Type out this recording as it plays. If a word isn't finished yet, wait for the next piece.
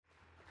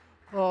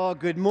Oh,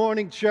 good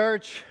morning,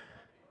 church.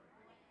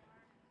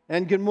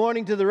 And good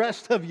morning to the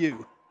rest of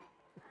you.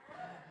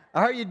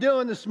 How are you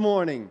doing this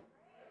morning?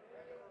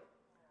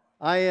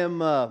 I am,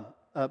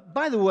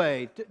 by the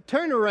way,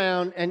 turn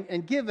around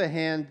and give a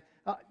hand.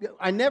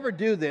 I never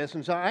do this,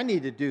 and so I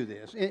need to do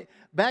this.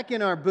 Back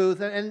in our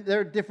booth, and there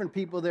are different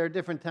people there at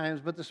different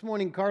times, but this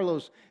morning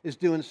Carlos is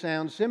doing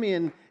sound.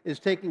 Simeon is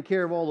taking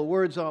care of all the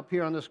words up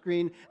here on the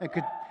screen,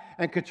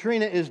 and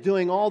Katrina is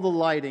doing all the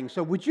lighting.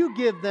 So would you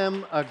give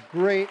them a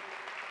great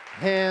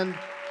hand?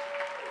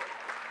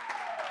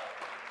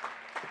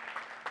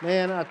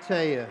 Man, I'll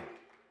tell you,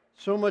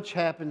 so much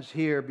happens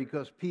here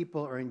because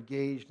people are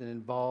engaged and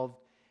involved.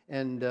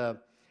 And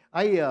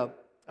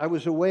I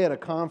was away at a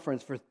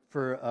conference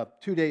for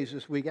 2 days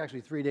this week,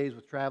 actually 3 days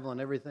with travel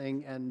and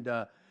everything, and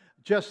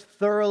just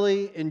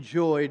thoroughly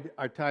enjoyed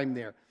our time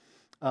there.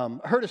 I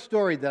heard a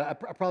story that I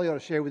probably ought to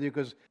share with you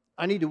because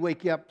I need to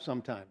wake you up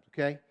sometimes,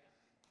 okay?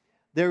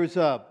 There's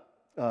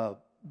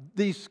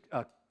these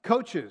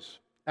coaches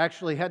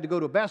actually had to go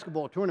to a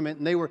basketball tournament,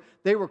 and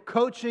they were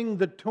coaching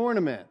the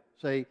tournament,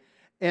 say,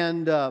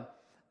 and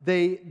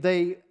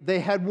they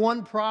had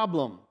one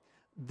problem.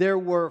 There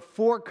were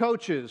 4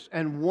 coaches,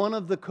 and one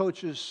of the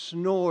coaches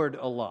snored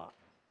a lot.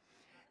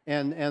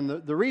 And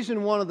the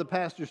reason one of the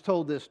pastors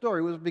told this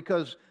story was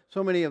because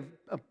so many of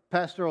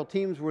pastoral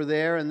teams were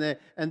there,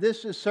 and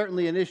this is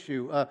certainly an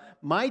issue.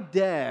 My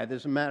dad,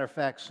 as a matter of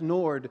fact,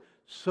 snored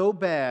so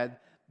bad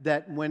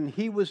that when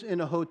he was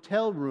in a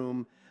hotel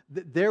room,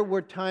 there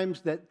were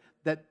times that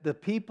the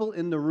people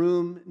in the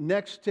room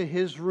next to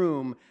his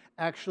room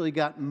actually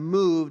got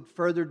moved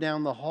further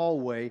down the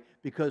hallway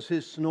because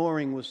his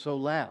snoring was so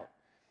loud.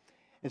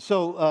 And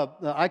so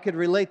I could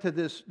relate to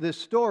this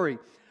story.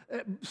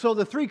 So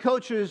the 3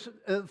 coaches,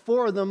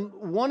 4 of them,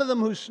 one of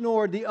them who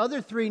snored, the other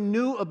 3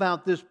 knew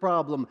about this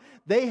problem.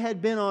 They had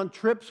been on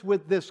trips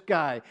with this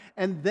guy,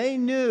 and they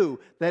knew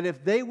that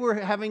if they were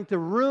having to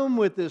room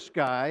with this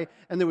guy,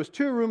 and there was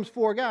 2 rooms,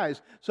 4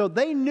 guys, so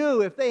they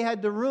knew if they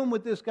had to room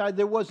with this guy,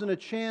 there wasn't a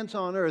chance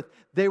on earth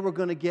they were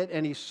going to get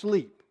any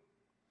sleep.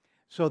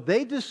 So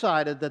they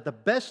decided that the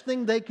best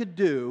thing they could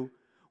do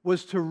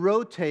was to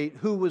rotate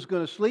who was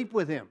going to sleep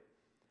with him.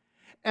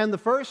 And the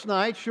first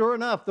night, sure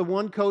enough, the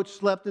one coach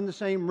slept in the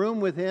same room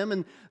with him,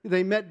 and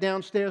they met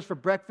downstairs for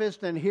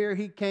breakfast, and here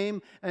he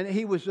came, and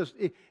he was just,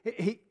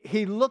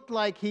 he looked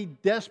like he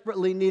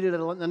desperately needed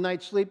a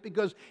night's sleep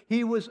because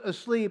he was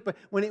asleep. But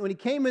when he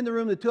came in the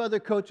room, the 2 other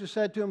coaches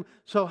said to him,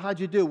 "So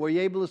how'd you do? Were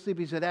you able to sleep?"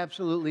 He said,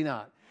 "Absolutely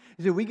not."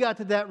 He said, "We got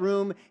to that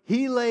room,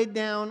 he laid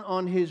down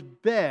on his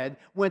bed,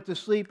 went to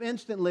sleep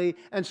instantly,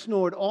 and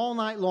snored all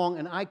night long,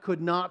 and I could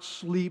not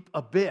sleep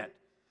a bit."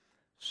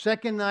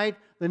 Second night,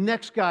 the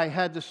next guy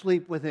had to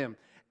sleep with him.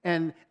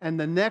 And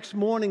the next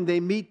morning, they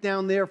meet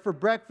down there for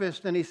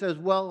breakfast, and he says,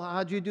 "Well,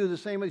 how'd you do?" The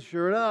same way.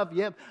 Sure enough,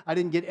 yep, I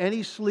didn't get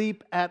any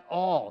sleep at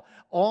all.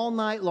 All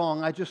night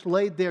long, I just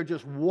laid there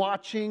just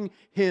watching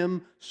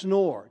him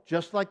snore.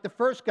 Just like the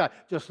first guy,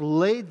 just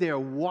laid there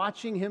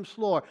watching him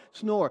snore.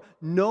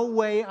 No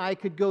way I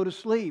could go to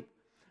sleep.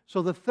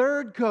 So the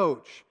third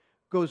coach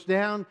goes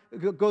to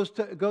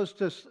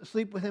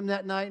sleep with him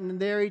that night, and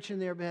they're each in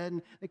their bed,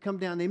 and they come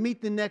down. They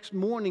meet the next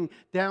morning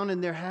down,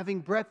 and they're having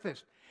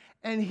breakfast.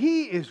 And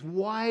he is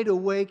wide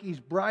awake. He's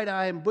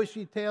bright-eyed and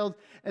bushy-tailed.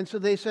 And so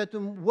they said to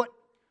him,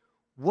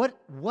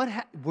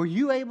 were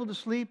you able to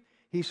sleep?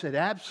 He said,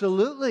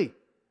 "Absolutely.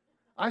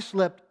 I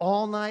slept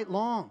all night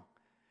long."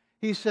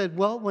 He said,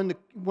 "Well,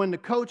 when the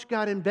coach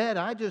got in bed,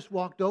 I just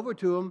walked over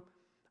to him.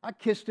 I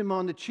kissed him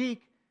on the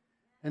cheek,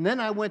 and then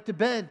I went to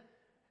bed.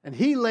 And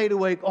he laid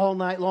awake all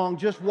night long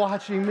just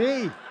watching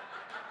me."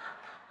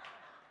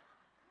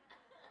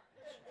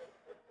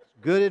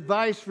 Good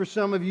advice for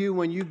some of you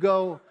when you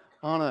go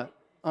on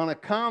a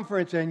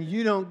conference and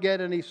you don't get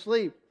any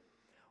sleep.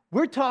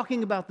 We're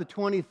talking about the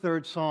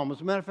 23rd Psalm.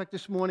 As a matter of fact,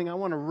 this morning I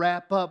want to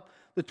wrap up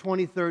the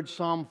 23rd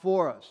Psalm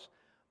for us.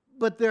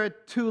 But there are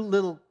 2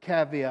 little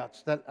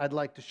caveats that I'd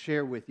like to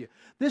share with you.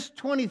 This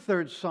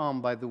 23rd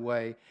Psalm, by the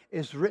way,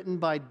 is written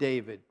by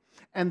David.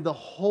 And the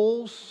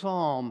whole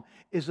psalm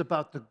is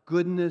about the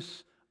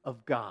goodness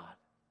of God.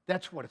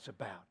 That's what it's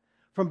about.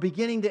 From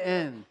beginning to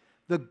end,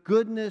 the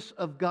goodness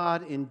of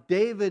God in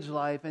David's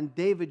life, and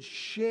David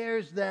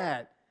shares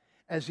that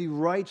as he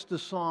writes the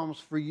Psalms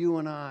for you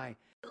and I.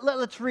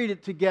 Let's read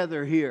it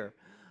together here.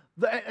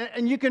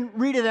 And you can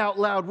read it out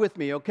loud with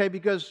me, okay?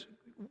 Because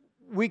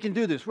we can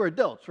do this. We're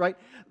adults, right?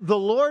 "The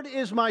Lord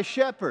is my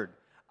shepherd.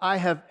 I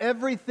have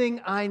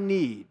everything I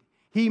need.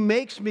 He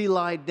makes me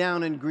lie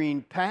down in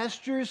green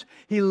pastures.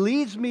 He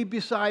leads me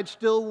beside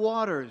still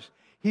waters.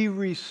 He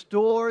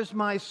restores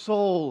my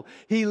soul.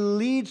 He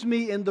leads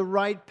me in the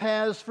right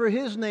paths for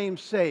His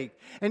name's sake.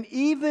 And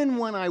even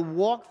when I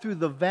walk through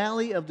the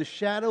valley of the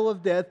shadow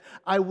of death,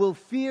 I will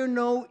fear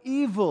no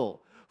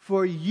evil,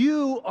 for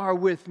you are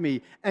with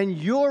me, and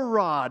your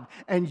rod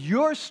and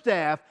your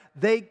staff,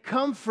 they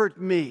comfort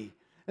me."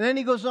 And then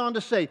he goes on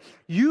to say,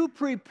 "You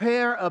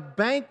prepare a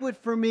banquet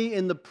for me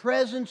in the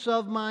presence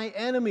of my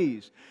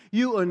enemies.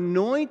 You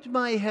anoint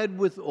my head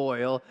with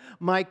oil.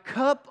 My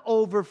cup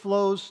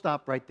overflows."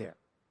 Stop right there.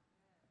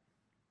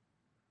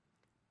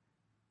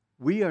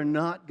 We are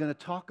not going to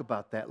talk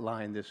about that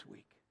line this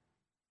week.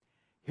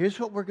 Here's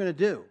what we're going to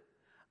do.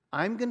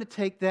 I'm going to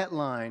take that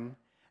line,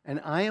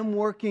 and I am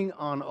working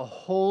on a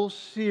whole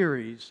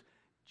series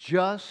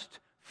just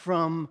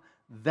from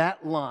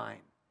that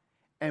line.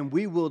 And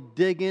we will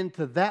dig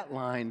into that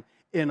line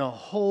in a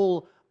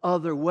whole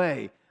other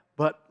way.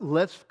 But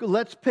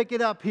let's pick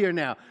it up here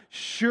now.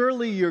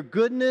 Surely your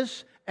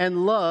goodness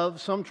and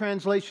love, some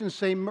translations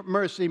say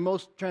mercy,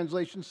 most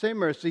translations say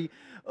mercy,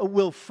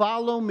 will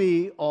follow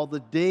me all the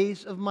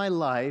days of my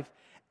life,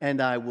 and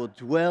I will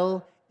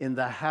dwell in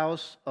the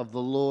house of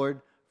the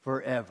Lord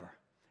forever.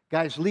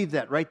 Guys, leave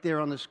that right there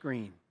on the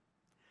screen.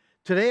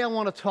 Today I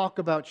want to talk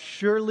about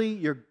surely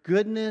your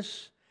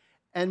goodness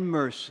and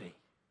mercy,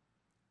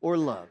 or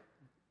love.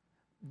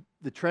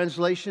 The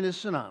translation is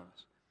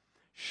synonymous.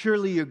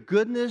 Surely your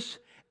goodness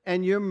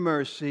and your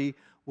mercy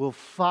will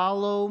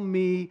follow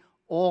me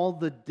all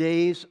the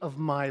days of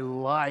my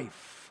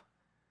life,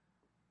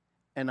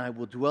 and I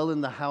will dwell in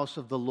the house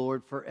of the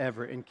Lord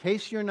forever. In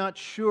case you're not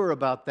sure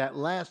about that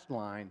last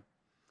line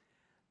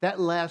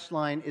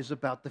is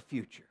about the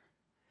future.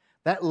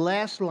 That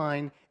last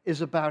line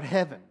is about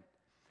heaven.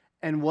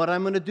 And what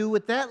I'm going to do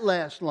with that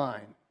last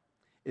line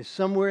is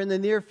somewhere in the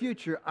near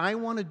future, I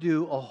want to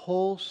do a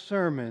whole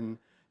sermon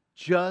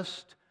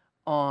just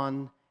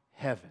on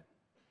heaven.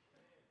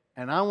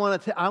 And I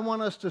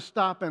want us to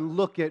stop and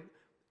look at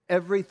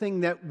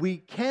everything that we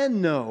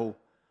can know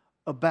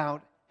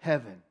about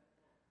heaven.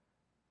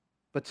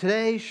 But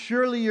today,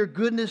 surely your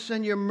goodness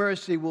and your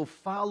mercy will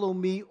follow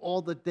me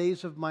all the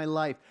days of my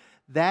life.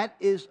 That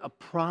is a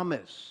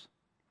promise.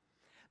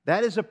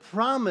 That is a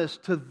promise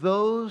to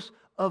those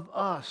of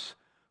us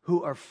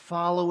who are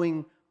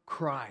following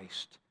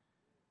Christ.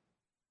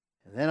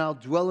 And then I'll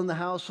dwell in the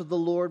house of the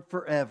Lord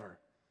forever.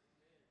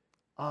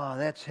 Ah,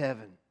 that's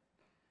heaven.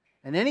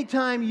 And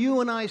anytime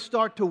you and I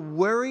start to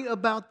worry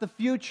about the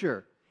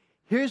future,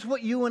 here's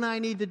what you and I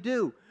need to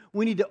do.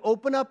 We need to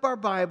open up our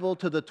Bible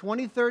to the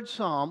 23rd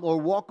Psalm or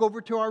walk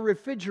over to our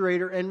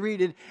refrigerator and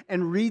read it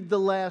and read the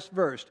last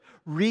verse.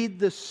 Read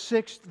the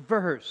 6th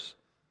verse.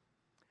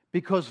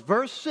 Because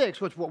verse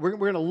 6, which we're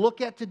going to look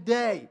at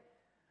today,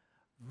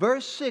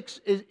 verse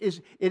 6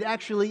 it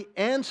actually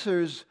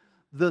answers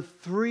the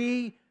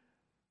 3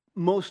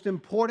 most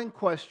important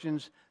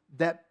questions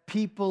that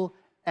people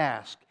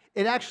ask.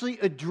 It actually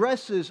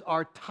addresses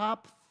our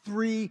top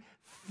 3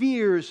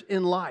 fears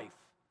in life.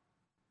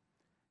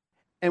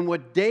 And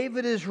what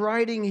David is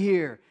writing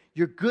here,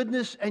 your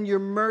goodness and your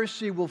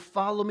mercy will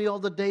follow me all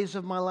the days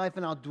of my life,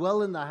 and I'll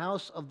dwell in the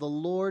house of the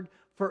Lord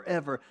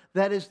forever.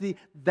 That is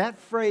that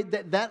phrase,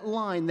 that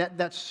line, that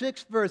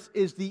 6th verse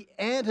is the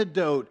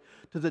antidote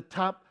to the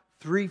top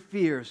 3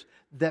 fears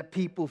that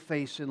people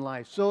face in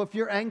life. So if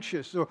you're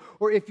anxious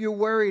or if you're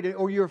worried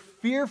or you're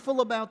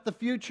fearful about the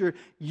future,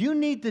 you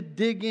need to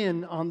dig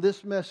in on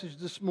this message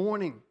this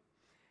morning.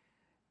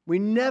 We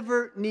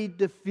never need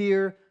to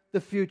fear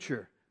the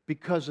future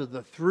because of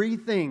the 3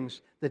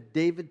 things that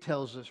David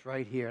tells us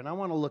right here. And I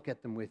want to look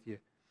at them with you.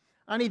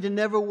 I need to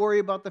never worry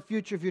about the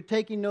future. If you're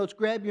taking notes,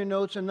 grab your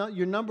notes, and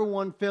your number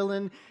 1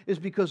 fill-in is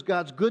because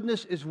God's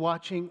goodness is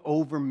watching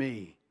over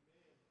me.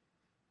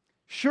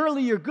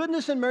 Surely your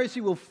goodness and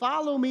mercy will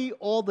follow me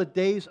all the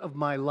days of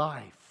my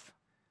life.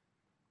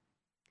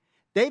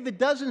 David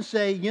doesn't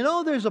say,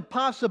 there's a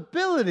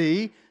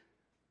possibility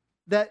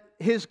that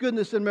his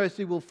goodness and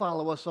mercy will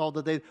follow us all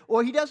the days.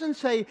 Or he doesn't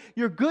say,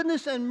 your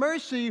goodness and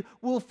mercy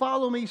will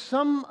follow me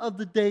some of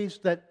the days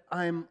that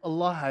I'm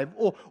alive.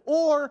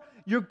 Or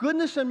your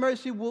goodness and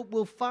mercy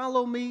will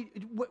follow me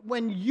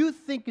when you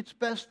think it's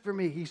best for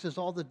me. He says,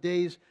 all the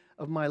days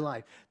of my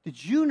life.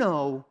 Did you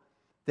know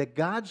that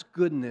God's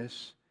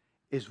goodness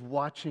is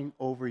watching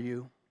over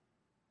you?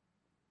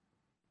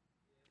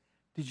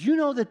 Did you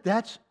know that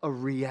that's a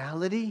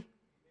reality?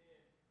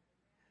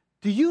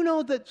 Do you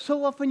know that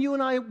so often you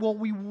and I,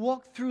 we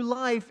walk through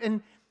life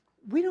and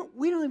we don't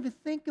even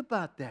think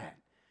about that.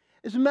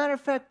 As a matter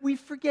of fact, we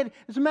forget it.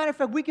 As a matter of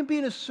fact, we can be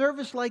in a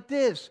service like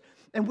this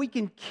and we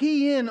can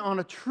key in on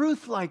a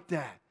truth like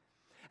that.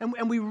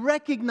 And we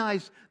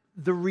recognize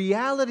the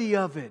reality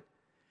of it.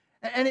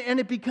 And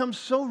it becomes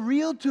so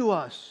real to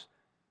us.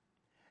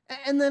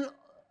 And then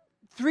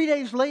 3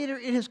 days later,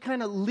 it has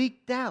kind of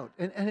leaked out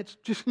and it's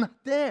just not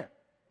there.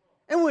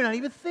 And we're not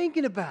even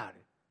thinking about it.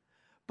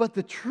 But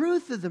the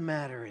truth of the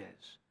matter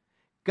is,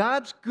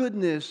 God's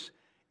goodness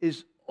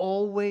is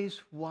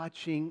always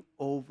watching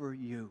over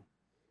you.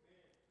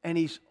 And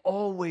He's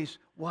always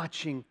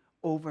watching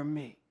over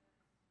me.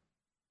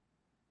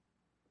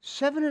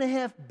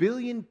 7.5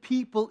 billion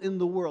people in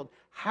the world.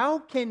 How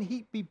can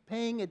He be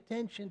paying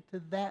attention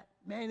to that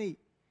many?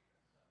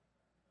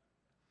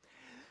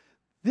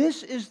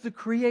 This is the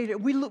Creator.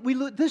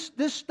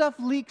 This stuff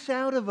leaks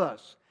out of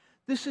us.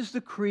 This is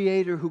the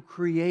Creator who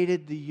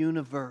created the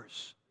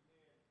universe.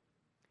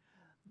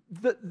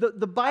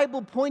 The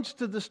Bible points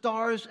to the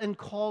stars and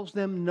calls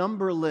them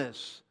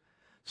numberless.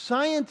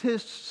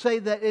 Scientists say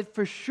that it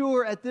for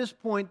sure at this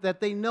point that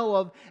they know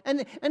of,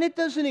 and it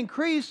doesn't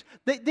increase,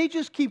 they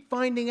just keep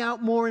finding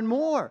out more and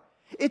more.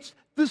 It's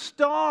the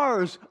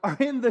stars are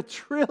in the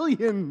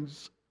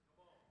trillions.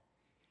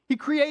 He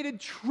created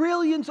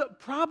trillions,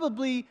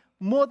 probably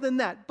more than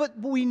that, but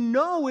we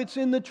know it's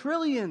in the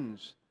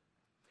trillions.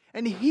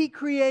 And He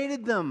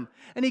created them,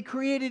 and He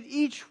created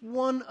each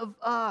one of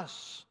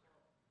us.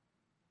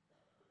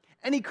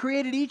 And He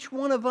created each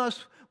one of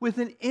us with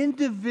an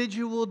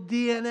individual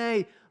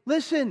DNA.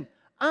 Listen,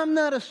 I'm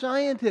not a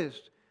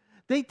scientist.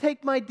 They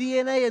take my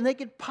DNA and they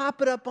could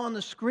pop it up on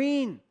the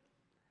screen.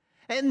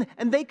 And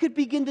they could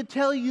begin to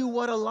tell you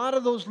what a lot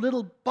of those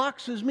little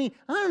boxes mean.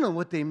 I don't know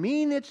what they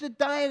mean. It's a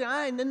diet.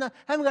 I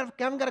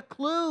haven't got a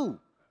clue.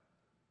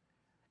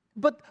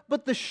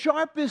 But the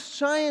sharpest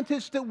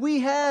scientists that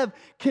we have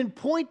can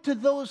point to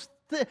those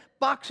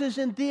boxes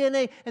in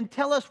DNA and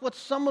tell us what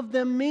some of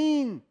them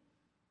mean.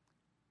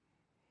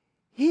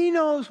 He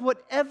knows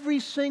what every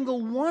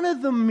single one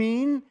of them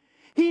mean.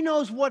 He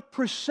knows what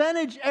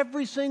percentage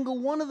every single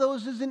one of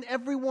those is in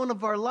every one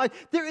of our lives.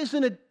 There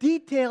isn't a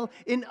detail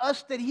in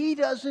us that He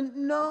doesn't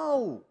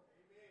know.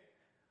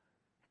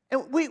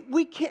 And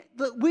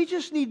we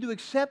just need to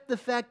accept the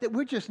fact that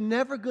we're just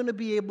never going to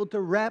be able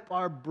to wrap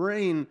our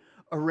brain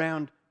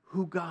around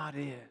who God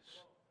is.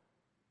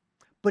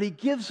 But He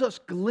gives us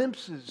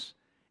glimpses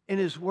in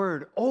His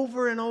Word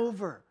over and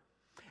over.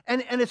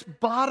 And it's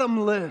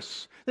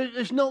bottomless.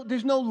 There's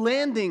no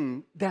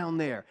landing down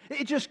there.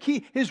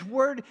 His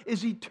Word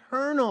is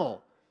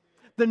eternal.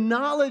 The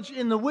knowledge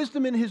and the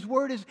wisdom in His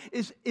Word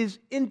is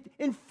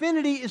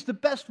infinity is the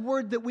best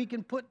word that we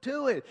can put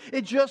to it.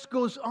 It just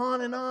goes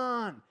on and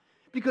on.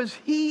 Because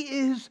He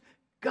is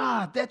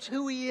God. That's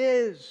who He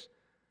is.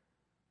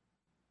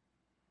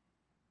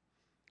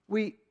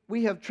 We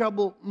have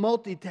trouble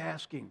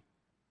multitasking.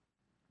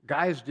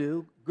 Guys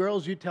do.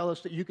 Girls, you tell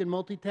us that you can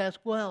multitask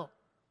well.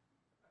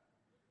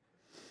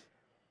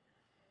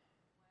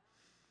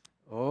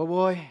 Oh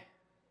boy.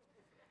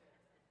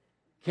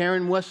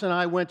 Karen West and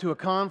I went to a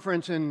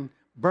conference in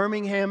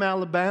Birmingham,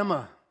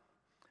 Alabama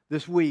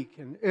this week.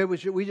 And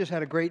we just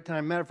had a great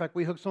time. Matter of fact,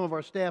 we hooked some of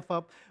our staff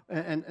up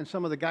and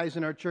some of the guys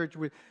in our church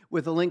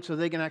with a link so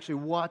they can actually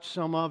watch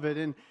some of it.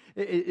 And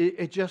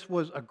it just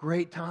was a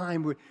great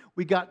time.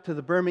 We got to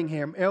the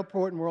Birmingham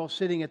airport and we're all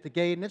sitting at the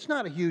gate. And it's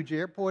not a huge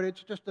airport.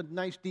 It's just a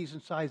nice,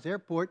 decent-sized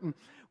airport. And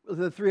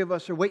the three of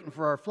us are waiting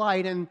for our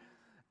flight. And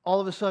all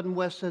of a sudden,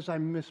 Wes says, I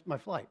missed my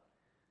flight.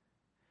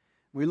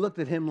 We looked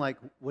at him like,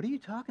 what are you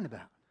talking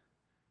about?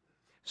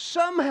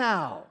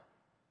 Somehow,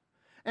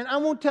 and I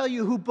won't tell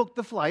you who booked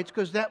the flights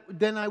because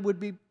then I would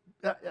be...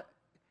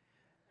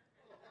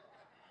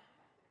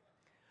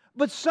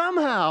 But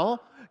somehow,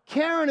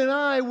 Karen and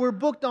I were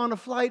booked on a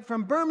flight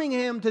from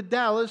Birmingham to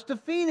Dallas to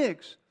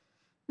Phoenix.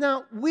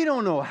 Now, we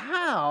don't know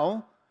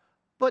how,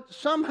 but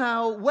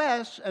somehow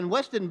Wes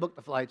didn't book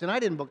the flights, and I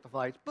didn't book the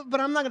flights,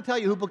 but I'm not going to tell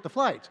you who booked the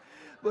flights.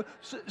 But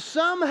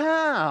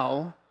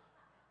somehow...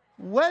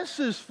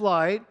 Wes's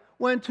flight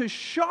went to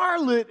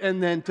Charlotte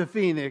and then to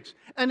Phoenix,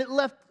 and it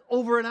left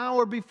over an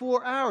hour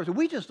before ours.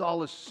 We just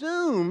all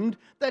assumed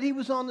that he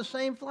was on the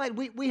same flight.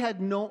 We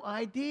had no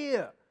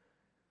idea.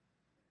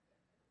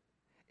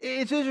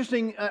 It's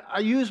interesting. I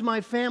use my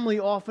family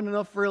often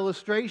enough for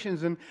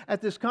illustrations, and at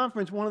this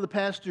conference, one of the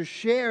pastors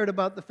shared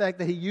about the fact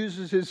that he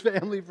uses his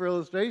family for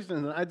illustrations,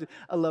 and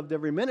I loved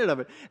every minute of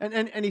it.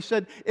 And he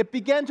said it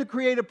began to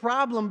create a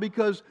problem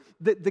because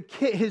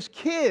his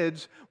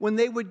kids, when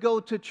they would go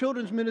to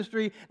children's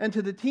ministry and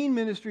to the teen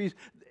ministries,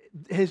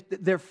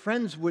 their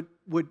friends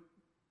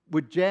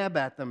would jab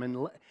at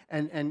them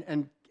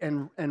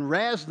and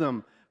razz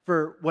them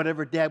for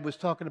whatever Dad was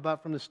talking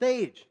about from the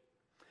stage.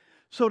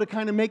 So to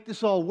kind of make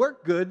this all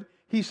work good,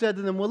 he said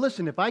to them, well,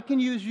 listen, if I can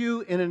use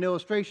you in an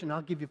illustration,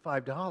 I'll give you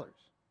 $5.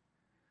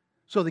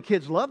 So the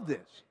kids loved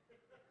this.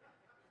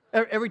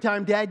 Every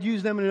time Dad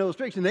used them in an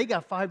illustration, they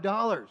got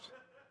 $5.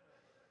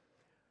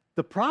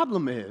 The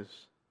problem is,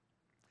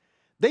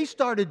 they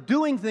started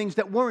doing things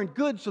that weren't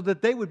good so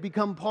that they would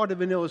become part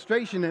of an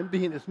illustration and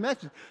be in this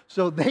message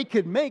so they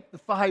could make the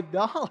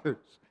 $5.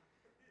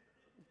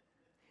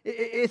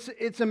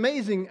 It's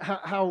amazing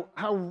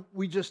how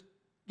we just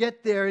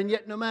get there, and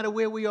yet no matter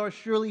where we are,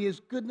 surely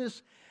His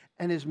goodness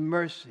and His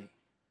mercy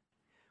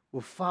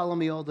will follow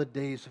me all the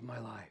days of my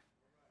life.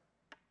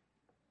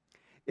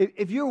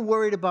 If you're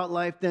worried about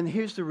life, then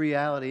here's the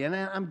reality, and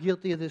I'm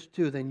guilty of this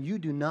too, then you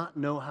do not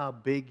know how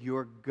big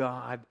your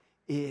God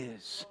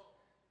is.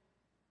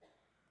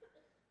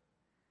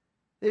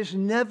 There's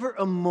never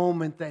a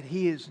moment that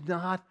He is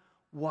not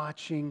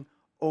watching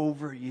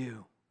over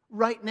you.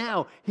 Right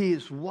now, He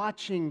is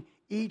watching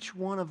each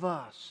one of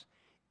us.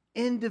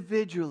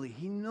 Individually,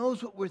 He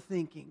knows what we're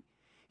thinking.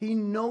 He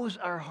knows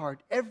our heart,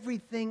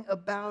 everything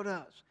about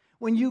us.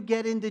 When you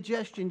get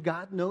indigestion,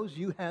 God knows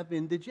you have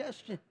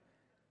indigestion.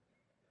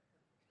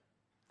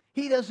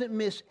 He doesn't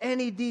miss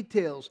any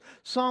details.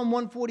 Psalm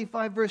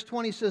 145 verse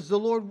 20 says, the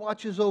Lord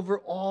watches over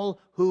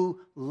all who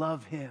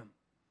love Him.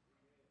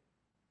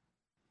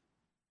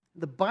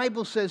 The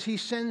Bible says He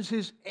sends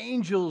His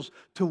angels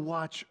to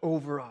watch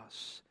over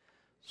us.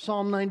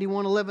 Psalm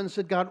 91:11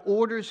 said, God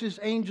orders His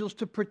angels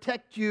to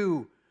protect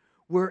you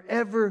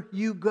wherever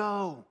you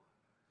go.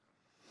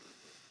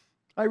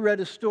 I read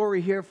a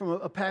story here from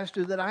a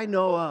pastor that I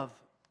know of.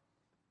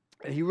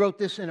 And he wrote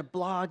this in a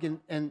blog,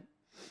 and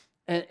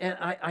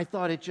I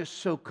thought it just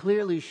so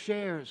clearly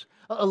shares.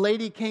 A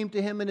lady came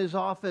to him in his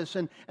office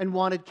and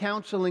wanted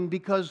counseling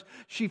because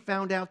she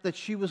found out that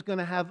she was going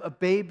to have a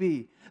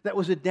baby that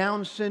was a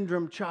Down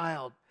syndrome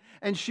child.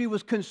 And she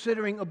was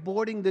considering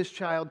aborting this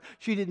child.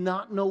 She did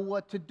not know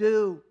what to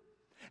do.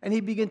 And he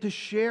began to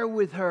share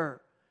with her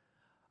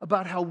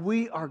about how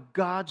we are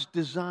God's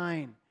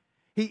design.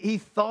 He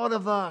thought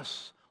of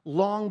us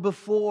long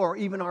before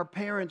even our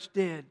parents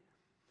did.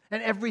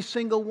 And every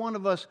single one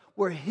of us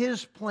were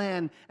His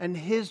plan and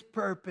His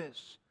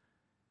purpose.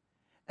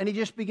 And he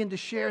just began to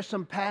share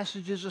some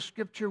passages of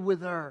Scripture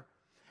with her.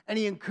 And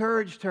he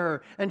encouraged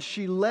her. And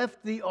she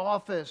left the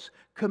office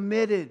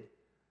committed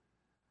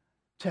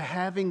to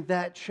having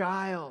that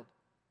child.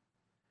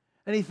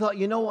 And he thought,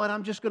 you know what,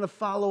 I'm just going to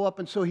follow up.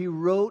 And so he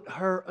wrote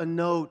her a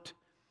note,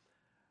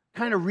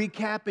 kind of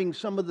recapping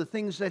some of the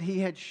things that he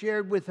had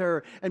shared with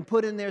her and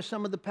put in there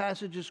some of the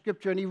passages of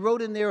Scripture. And he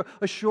wrote in there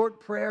a short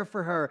prayer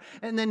for her.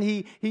 And then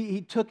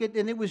he took it,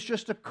 and it was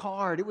just a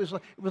card. It was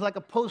like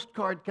a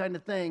postcard kind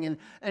of thing.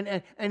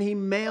 And he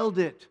mailed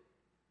it.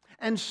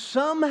 And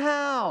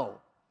somehow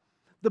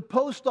the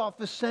post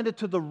office sent it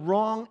to the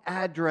wrong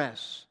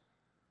address.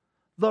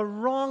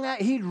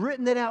 He'd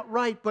written it out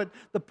right, but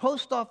the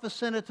post office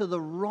sent it to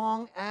the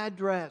wrong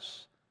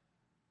address.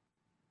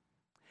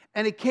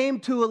 And it came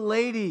to a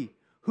lady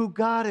who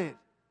got it.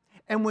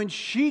 And when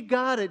she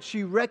got it,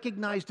 she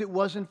recognized it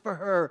wasn't for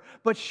her,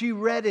 but she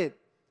read it.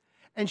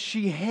 And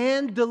she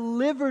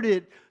hand-delivered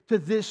it to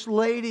this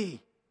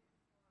lady.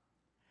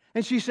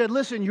 And she said,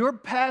 listen, your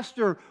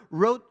pastor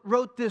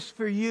wrote this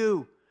for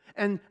you.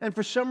 And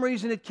for some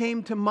reason it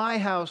came to my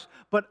house,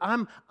 but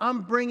I'm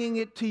bringing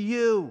it to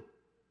you.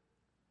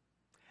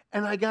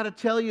 And I got to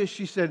tell you,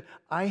 she said,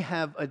 I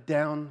have a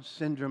Down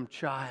syndrome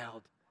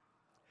child.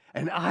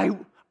 And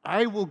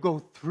I will go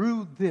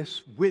through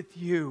this with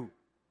you.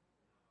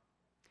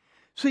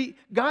 See,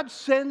 God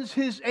sends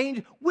His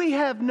angel. We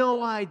have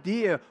no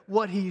idea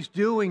what He's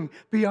doing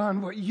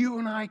beyond what you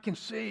and I can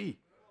see.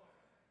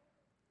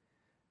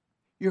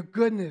 Your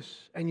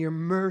goodness and your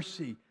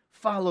mercy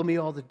follow me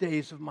all the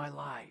days of my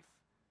life.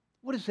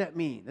 What does that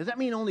mean? Does that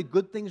mean only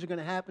good things are going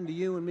to happen to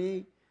you and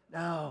me?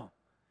 No.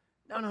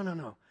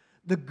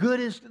 The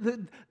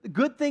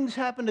good things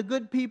happen to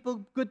good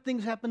people. Good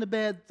things happen to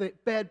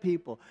bad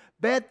people.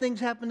 Bad things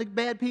happen to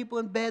bad people,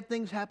 and bad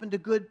things happen to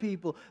good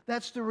people.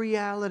 That's the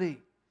reality.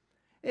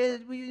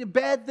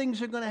 Bad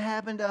things are going to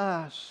happen to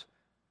us.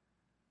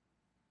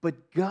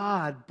 But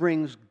God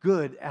brings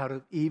good out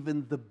of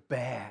even the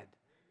bad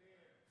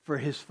for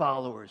His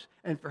followers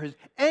and for His.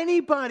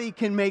 Anybody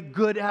can make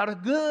good out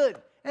of good.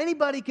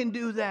 Anybody can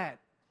do that.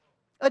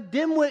 A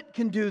dimwit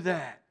can do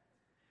that.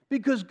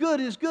 Because good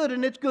is good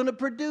and it's going to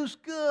produce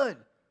good.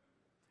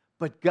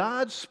 But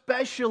God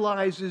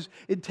specializes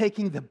in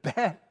taking the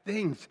bad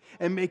things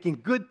and making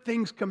good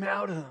things come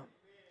out of them.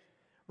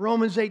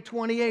 Romans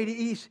 8:28,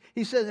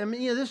 he says,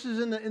 this is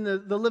in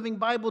the Living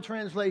Bible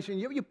translation.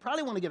 You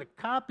probably want to get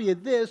a copy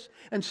of this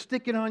and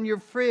stick it on your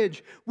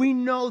fridge. We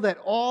know that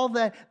all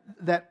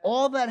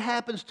that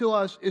happens to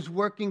us is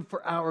working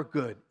for our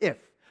good. If.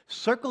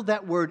 Circle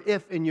that word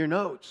if in your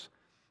notes,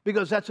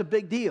 because that's a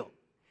big deal.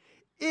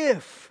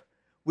 If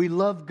we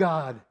love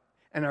God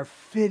and are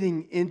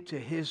fitting into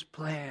His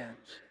plans.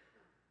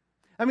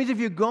 That means if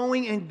you're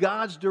going in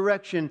God's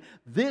direction,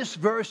 this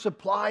verse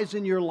applies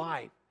in your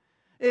life.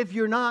 If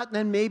you're not,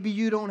 then maybe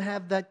you don't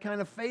have that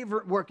kind of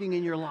favor working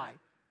in your life.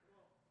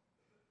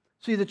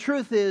 See, the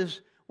truth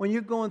is, when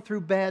you're going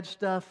through bad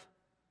stuff,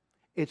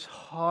 it's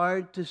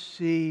hard to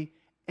see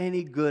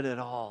any good at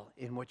all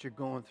in what you're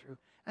going through.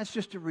 That's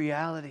just a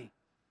reality.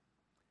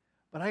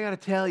 But I got to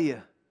tell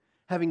you,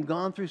 having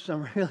gone through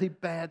some really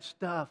bad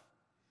stuff,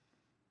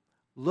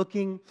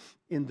 looking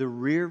in the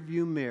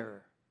rearview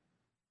mirror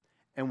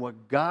and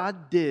what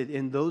God did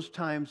in those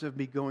times of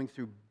me going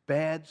through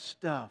bad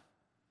stuff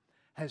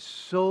has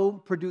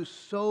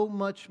produced so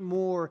much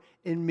more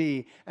in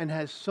me and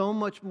has so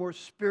much more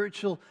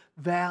spiritual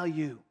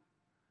value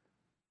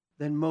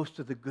than most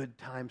of the good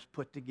times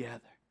put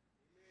together.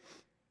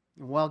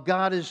 And while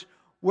God is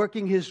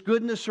working His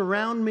goodness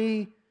around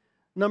me,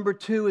 number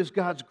two is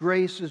God's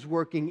grace is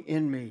working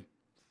in me.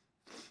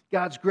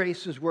 God's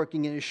grace is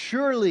working in me.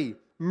 Surely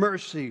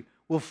mercy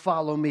will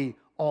follow me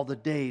all the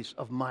days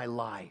of my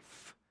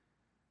life.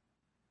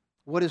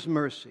 What is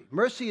mercy?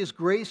 Mercy is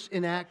grace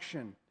in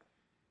action.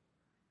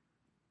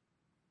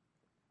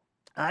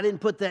 I didn't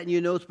put that in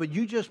your notes, but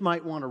you just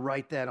might want to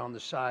write that on the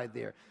side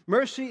there.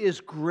 Mercy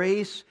is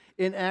grace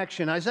in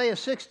action. Isaiah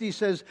 60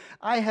 says,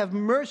 I have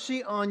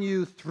mercy on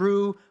you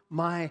through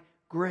my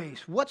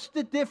grace. What's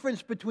the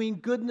difference between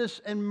goodness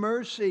and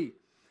mercy?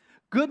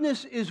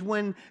 Goodness is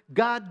when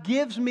God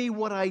gives me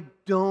what I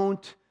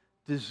don't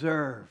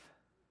deserve.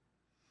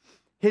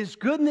 His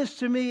goodness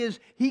to me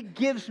is He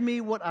gives me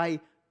what I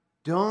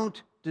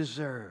don't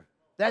deserve.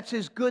 That's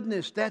His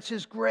goodness. That's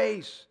His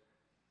grace.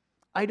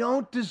 I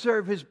don't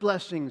deserve His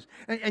blessings,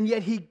 and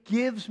yet He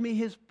gives me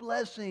His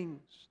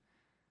blessings.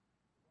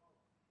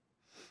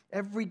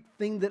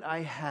 Everything that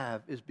I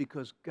have is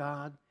because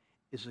God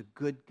is a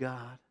good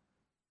God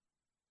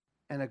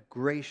and a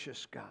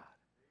gracious God.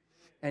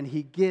 And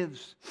He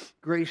gives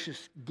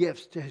gracious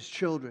gifts to His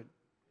children.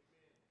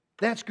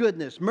 That's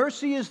goodness.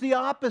 Mercy is the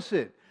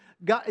opposite.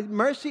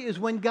 Mercy is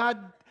when God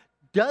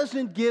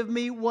doesn't give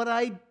me what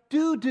I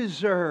do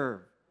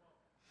deserve.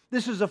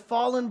 This is a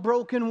fallen,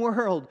 broken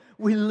world.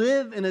 We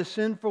live in a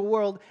sinful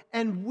world,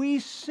 and we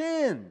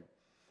sin.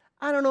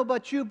 I don't know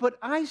about you, but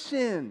I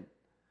sin.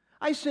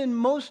 I sin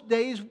most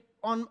days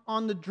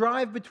on the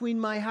drive between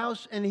my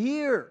house and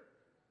here.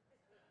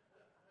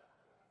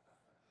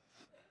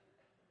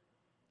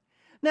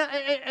 Now,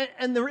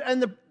 and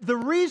the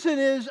reason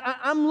is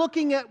I'm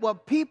looking at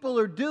what people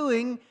are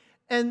doing,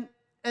 and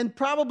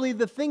probably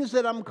the things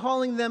that I'm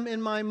calling them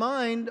in my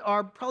mind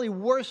are probably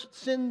worse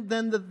sin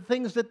than the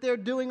things that they're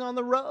doing on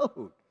the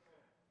road.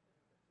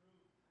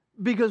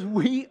 Because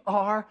we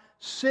are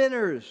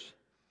sinners.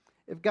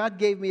 If God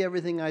gave me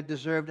everything I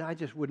deserved, I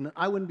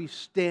wouldn't be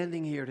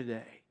standing here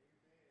today.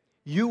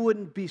 You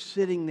wouldn't be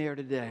sitting there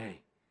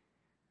today.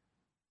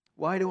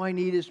 Why do I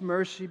need His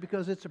mercy?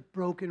 Because it's a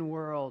broken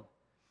world.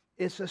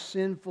 It's a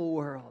sinful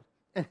world.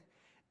 And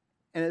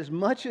as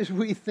much as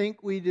we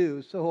think we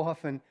do, so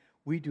often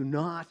we do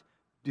not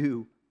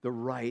do the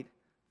right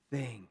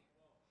thing.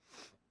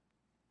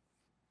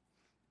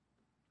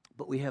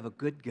 But we have a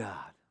good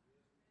God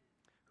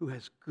who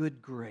has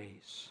good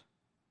grace.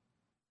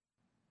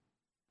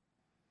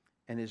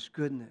 And His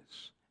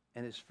goodness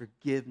and His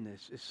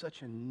forgiveness is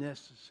such a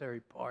necessary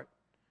part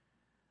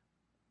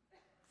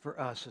for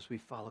us as we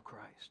follow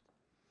Christ.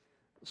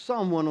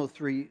 Psalm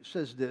 103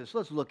 says this.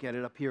 Let's look at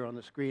it up here on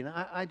the screen.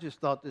 I just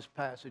thought this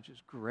passage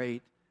is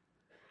great.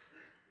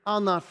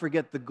 I'll not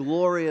forget the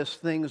glorious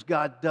things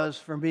God does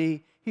for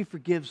me. He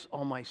forgives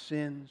all my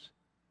sins.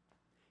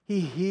 He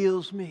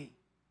heals me.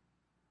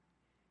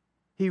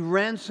 He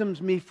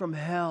ransoms me from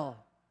hell.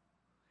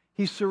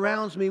 He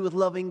surrounds me with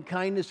loving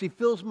kindness. He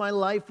fills my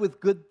life with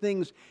good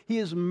things. He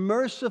is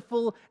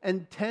merciful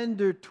and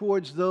tender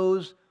towards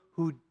those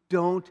who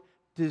don't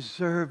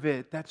deserve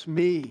it. That's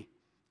me.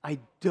 I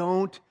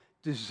don't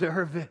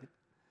deserve it.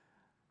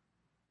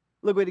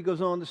 Look what he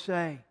goes on to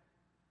say.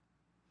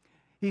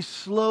 He's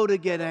slow to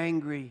get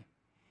angry.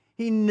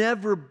 He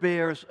never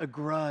bears a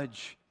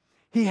grudge.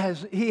 He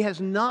has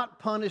not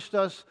punished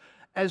us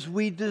as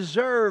we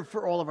deserve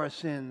for all of our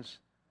sins.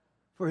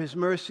 For His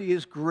mercy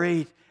is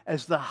great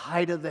as the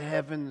height of the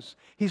heavens.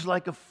 He's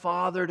like a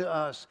father to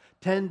us,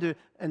 tender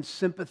and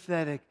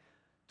sympathetic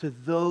to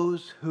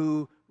those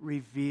who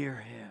revere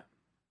Him.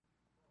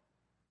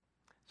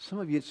 Some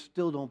of you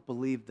still don't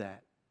believe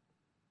that.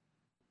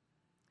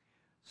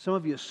 Some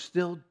of you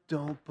still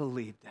don't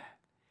believe that.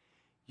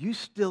 You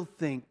still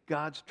think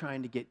God's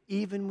trying to get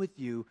even with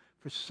you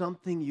for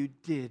something you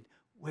did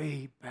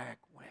way back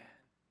when.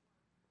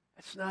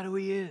 That's not who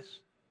He is.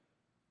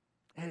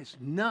 And it's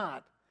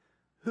not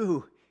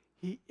who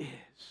He is.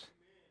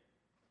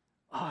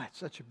 Oh, it's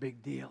such a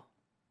big deal.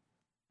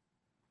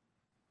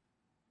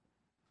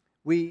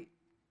 We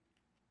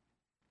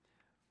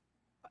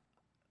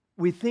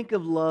think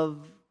of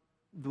love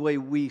the way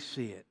we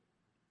see it.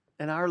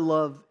 And our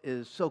love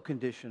is so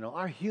conditional.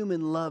 Our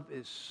human love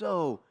is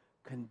so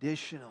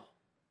conditional.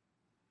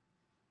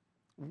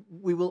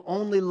 We will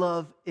only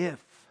love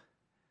if.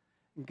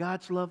 And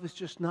God's love is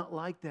just not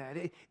like that.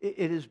 It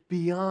is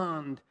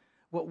beyond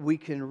what we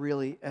can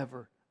really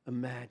ever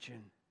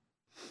imagine.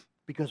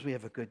 Because we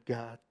have a good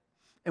God.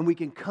 And we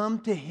can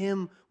come to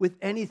Him with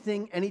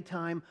anything,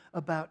 anytime,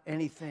 about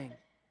anything.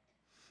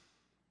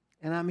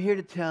 And I'm here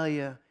to tell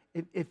you,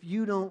 if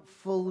you don't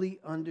fully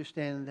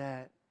understand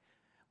that,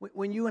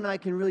 when you and I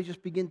can really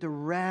just begin to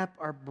wrap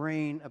our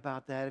brain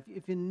about that,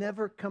 if you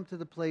never come to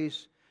the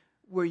place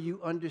where you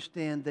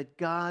understand that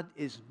God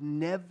is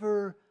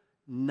never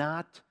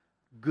not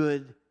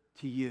good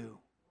to you.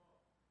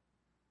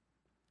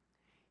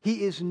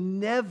 He is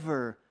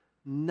never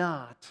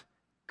not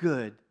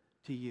good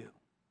to you.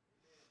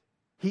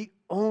 He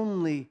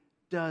only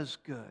does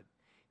good.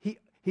 He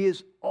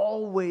is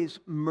always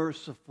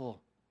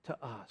merciful to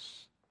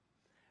us.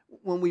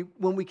 When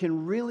we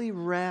can really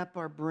wrap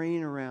our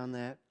brain around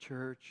that,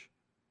 church,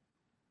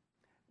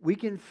 we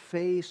can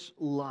face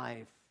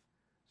life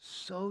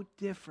so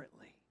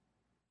differently.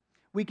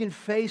 We can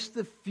face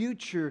the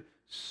future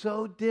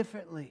so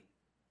differently.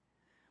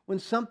 When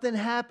something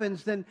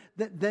happens, then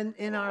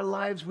in our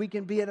lives we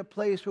can be at a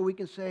place where we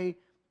can say,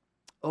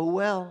 oh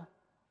well,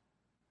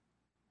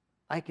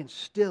 I can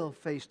still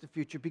face the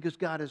future because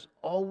God is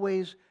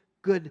always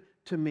good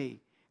to me.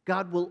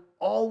 God will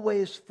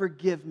always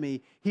forgive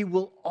me. He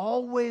will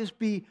always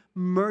be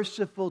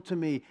merciful to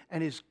me.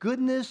 And His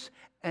goodness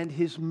and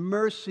His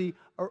mercy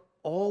are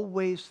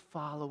always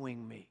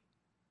following me.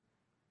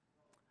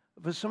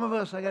 For some of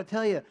us, I got to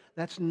tell you,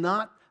 that's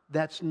not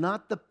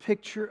the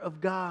picture of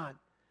God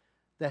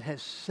that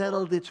has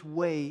settled its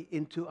way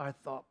into our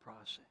thought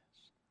process.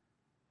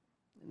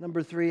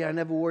 Number 3, I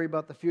never worry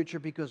about the future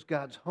because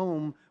God's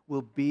home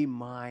will be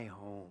my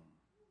home.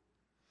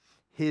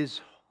 His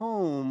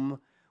home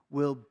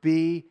will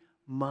be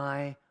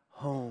my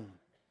home.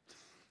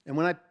 And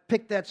when I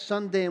pick that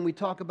Sunday and we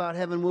talk about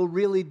heaven, we'll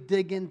really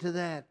dig into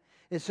that.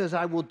 It says,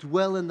 I will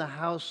dwell in the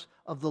house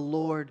of the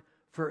Lord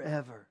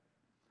forever.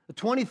 The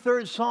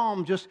 23rd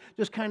Psalm just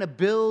kind of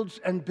builds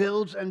and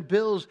builds and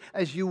builds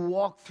as you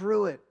walk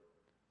through it.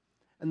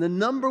 And the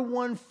number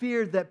one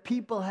fear that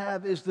people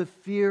have is the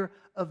fear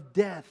of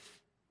death.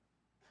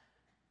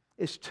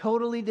 It's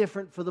totally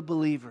different for the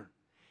believer.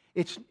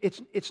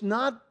 It's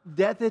not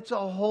death, it's a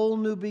whole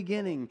new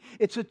beginning.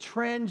 It's a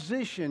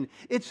transition.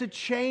 It's a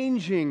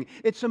changing.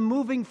 It's a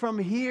moving from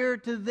here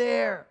to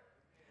there.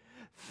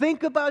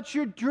 Think about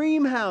your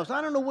dream house.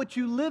 I don't know what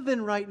you live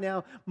in right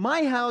now.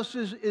 My house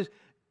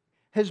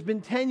has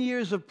been 10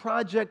 years of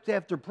project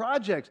after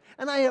projects,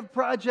 and I have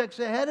projects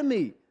ahead of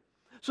me.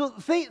 So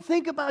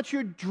think about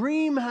your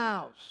dream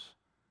house.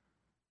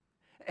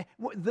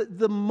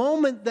 The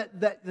moment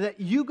that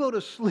you go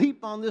to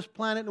sleep on this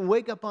planet and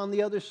wake up on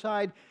the other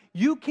side,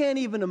 you can't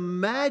even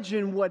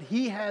imagine what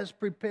He has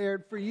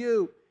prepared for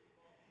you.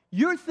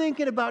 You're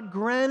thinking about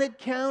granite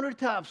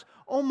countertops.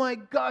 Oh my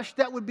gosh,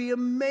 that would be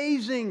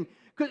amazing.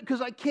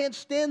 Because I can't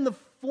stand the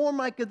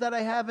Formica that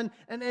I have, and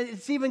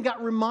it's even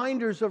got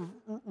reminders of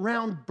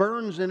round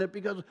burns in it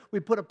because we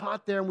put a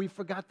pot there and we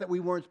forgot that we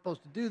weren't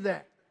supposed to do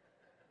that.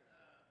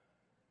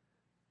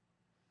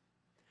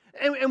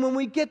 And when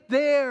we get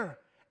there,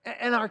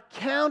 and our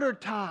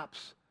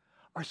countertops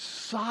are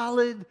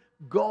solid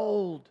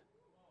gold.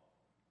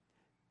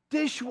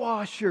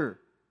 Dishwasher.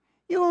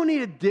 You don't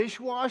need a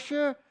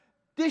dishwasher.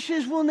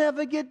 Dishes will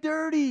never get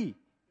dirty.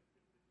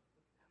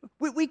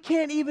 We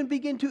can't even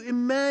begin to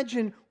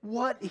imagine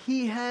what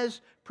He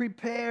has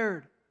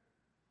prepared.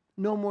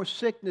 No more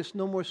sickness,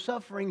 no more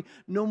suffering,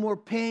 no more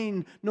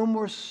pain, no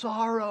more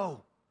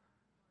sorrow.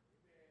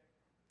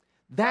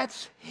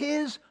 That's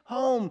His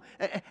home,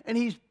 and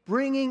He's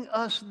bringing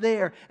us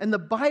there. And the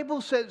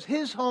Bible says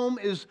His home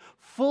is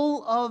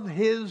full of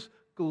His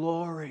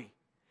glory.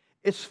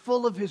 It's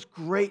full of His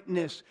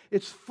greatness.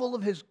 It's full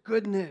of His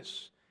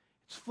goodness.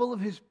 It's full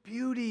of His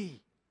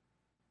beauty.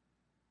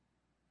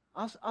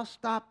 I'll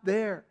stop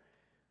there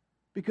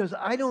because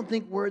I don't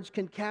think words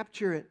can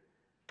capture it.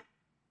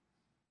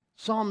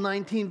 Psalm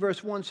 19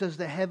 verse 1 says,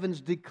 the heavens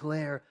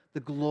declare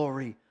the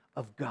glory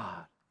of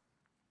God.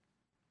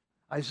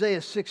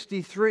 Isaiah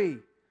 63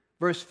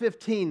 verse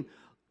 15,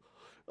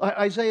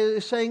 Isaiah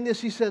is saying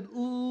this. He said,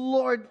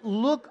 Lord,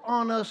 look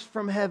on us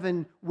from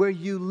heaven where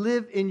you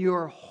live in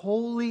your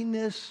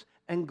holiness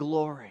and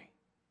glory.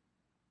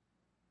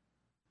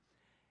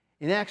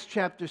 In Acts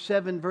chapter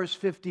 7 verse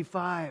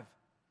 55,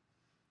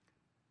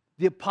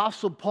 the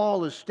Apostle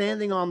Paul is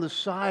standing on the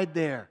side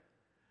there,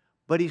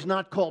 but he's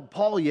not called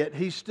Paul yet.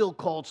 He's still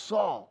called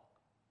Saul.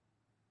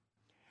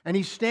 And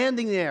he's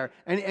standing there,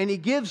 and he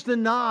gives the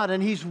nod,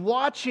 and he's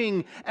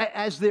watching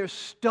as they're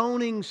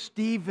stoning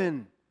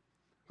Stephen,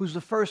 who's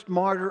the first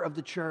martyr of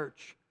the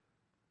church.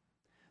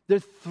 They're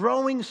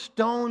throwing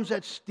stones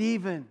at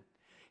Stephen.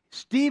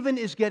 Stephen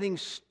is getting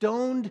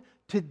stoned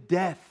to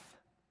death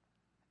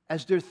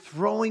as they're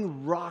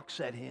throwing rocks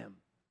at him.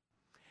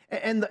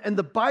 And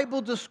the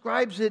Bible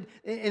describes it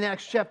in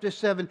Acts chapter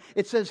 7.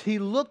 It says, he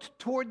looked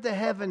toward the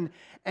heaven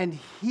and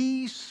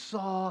he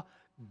saw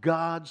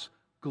God's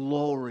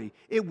glory.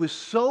 It was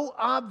so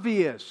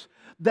obvious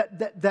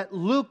that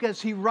Luke,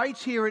 as he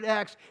writes here in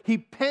Acts, he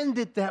penned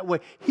it that way.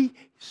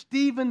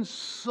 Stephen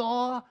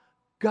saw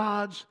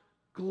God's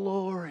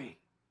glory.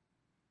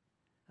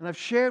 And I've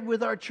shared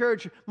with our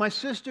church, my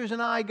sisters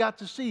and I got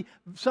to see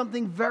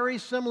something very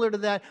similar to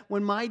that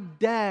when my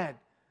dad,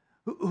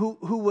 who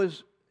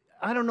was,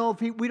 we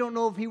don't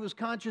know if he was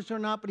conscious or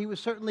not, but he was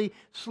certainly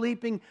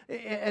sleeping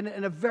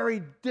in a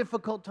very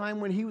difficult time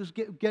when he was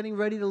getting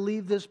ready to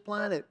leave this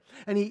planet.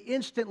 And he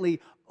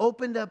instantly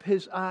opened up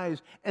his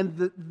eyes, and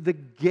the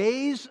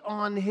gaze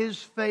on his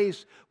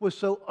face was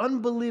so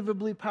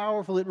unbelievably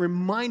powerful, it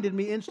reminded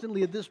me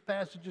instantly of this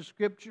passage of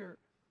Scripture.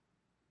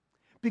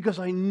 Because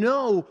I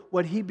know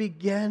what he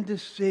began to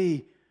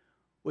see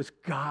was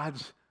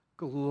God's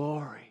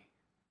glory.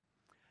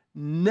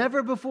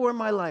 Never before in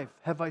my life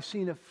have I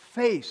seen a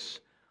face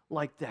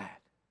like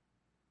that.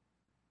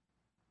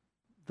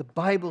 The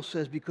Bible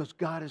says because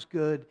God is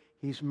good,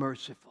 He's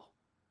merciful.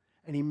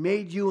 And He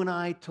made you and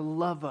I to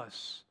love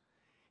us.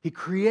 He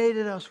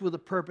created us with a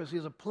purpose. He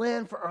has a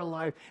plan for our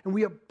life, and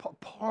we are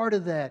part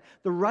of that.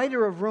 The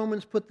writer of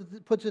Romans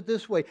puts it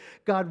this way.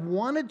 God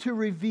wanted to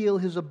reveal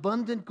His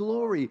abundant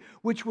glory,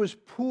 which was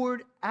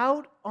poured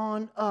out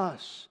on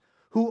us,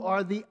 who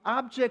are the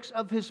objects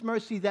of His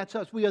mercy. That's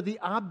us. We are the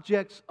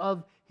objects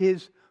of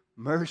His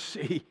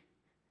mercy,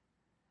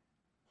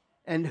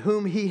 and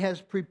whom He has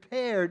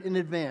prepared in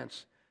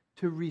advance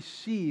to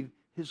receive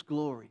His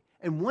glory.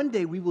 And one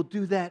day we will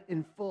do that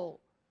in full.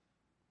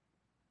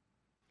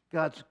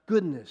 God's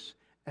goodness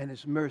and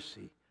His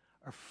mercy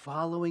are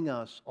following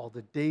us all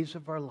the days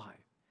of our life,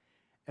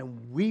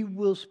 and we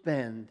will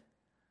spend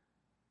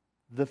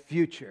the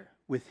future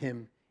with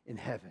Him in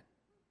heaven.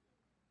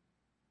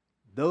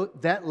 Though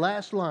that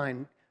last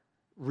line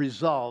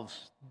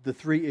resolves the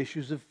three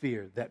issues of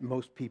fear that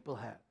most people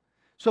have.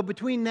 So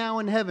between now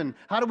and heaven,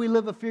 how do we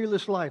live a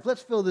fearless life?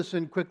 Let's fill this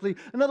in quickly.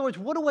 In other words,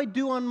 what do I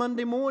do on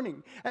Monday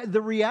morning?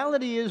 The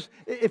reality is,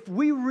 if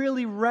we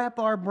really wrap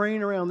our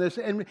brain around this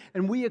and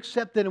we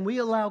accept it and we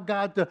allow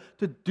God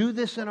to do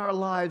this in our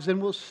lives, then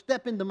we'll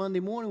step into Monday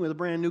morning with a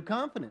brand new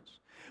confidence.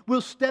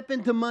 We'll step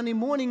into Monday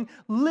morning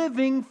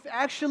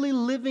actually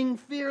living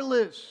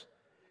fearless.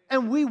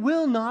 And we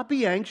will not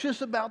be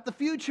anxious about the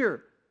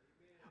future.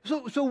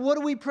 So what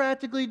do we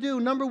practically do?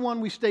 Number one,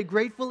 we stay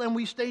grateful and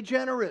we stay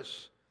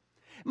generous.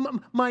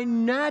 My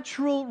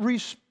natural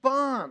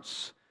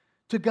response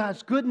to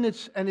God's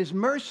goodness and His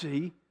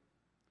mercy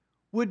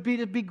would be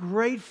to be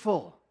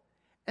grateful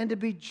and to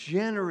be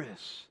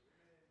generous.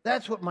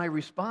 That's what my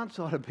response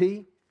ought to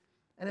be.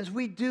 And as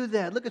we do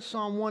that, look at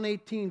Psalm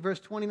 118, verse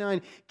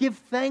 29. Give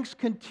thanks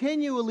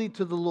continually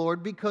to the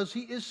Lord because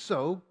He is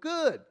so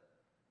good,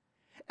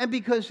 and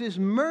because His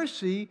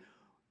mercy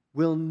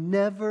will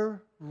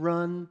never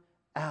run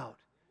out.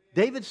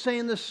 David's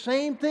saying the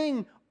same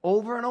thing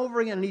over and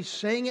over again, and he's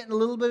saying it in a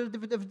little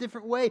bit of a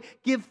different way.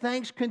 Give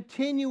thanks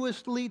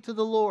continuously to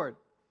the Lord.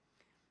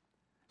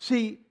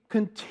 See,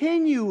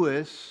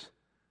 continuous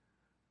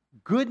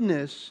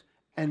goodness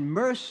and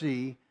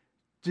mercy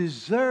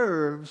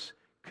deserves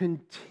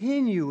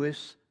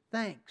continuous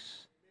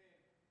thanks.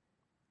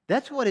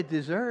 That's what it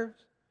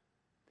deserves.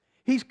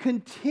 He's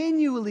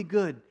continually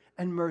good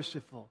and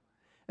merciful.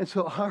 And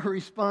so our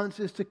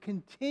response is to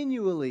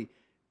continually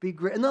be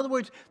great. In other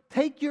words,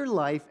 take your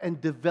life and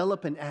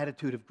develop an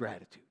attitude of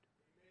gratitude.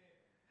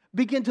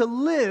 Begin to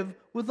live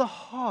with a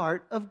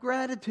heart of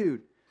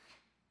gratitude.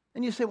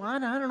 And you say, well, I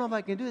don't know if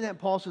I can do that.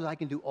 Paul says, I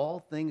can do all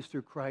things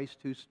through Christ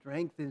who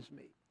strengthens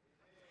me.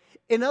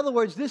 In other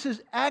words, this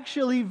is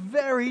actually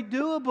very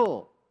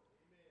doable.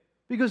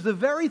 Because the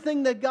very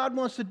thing that God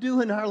wants to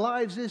do in our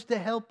lives is to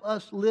help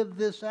us live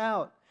this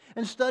out.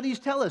 And studies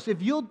tell us,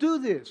 if you'll do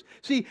this,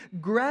 see,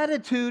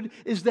 gratitude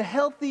is the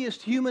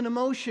healthiest human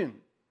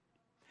emotion.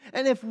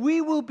 And if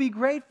we will be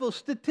grateful,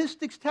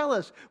 statistics tell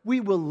us we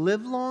will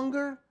live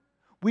longer,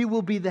 we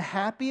will be the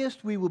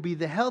happiest, we will be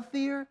the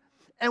healthier,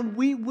 and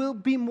we will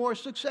be more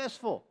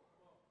successful.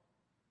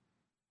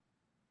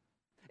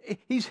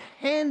 He's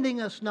handing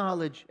us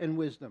knowledge and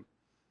wisdom.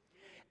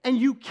 And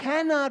you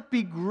cannot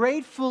be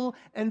grateful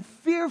and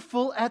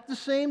fearful at the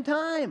same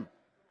time.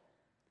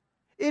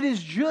 It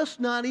is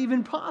just not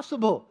even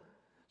possible.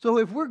 So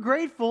if we're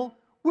grateful,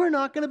 we're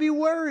not going to be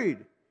worried.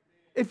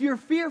 If you're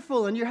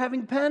fearful and you're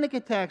having panic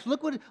attacks,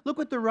 look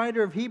what the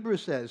writer of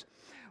Hebrews says.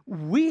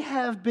 We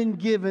have been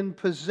given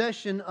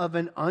possession of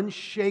an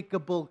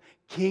unshakable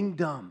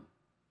kingdom.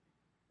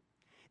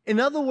 In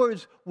other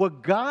words,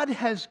 what God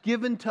has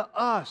given to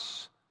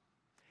us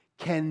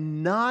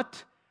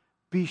cannot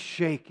be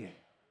shaken,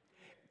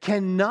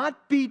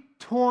 cannot be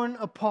torn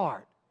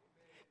apart,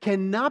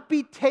 cannot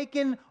be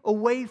taken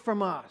away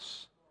from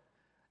us.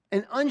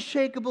 An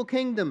unshakable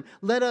kingdom.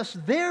 Let us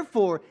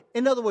therefore,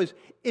 in other words,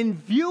 in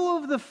view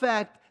of the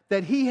fact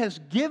that He has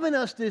given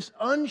us this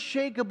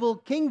unshakable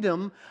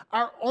kingdom,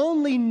 our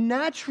only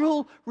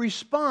natural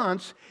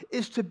response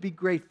is to be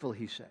grateful,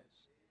 he says.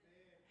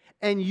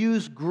 And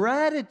use our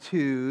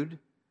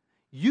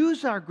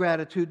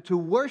gratitude to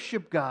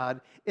worship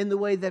God in the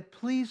way that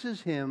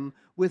pleases Him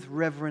with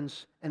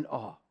reverence and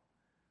awe.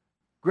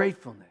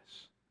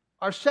 Gratefulness.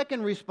 Our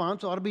second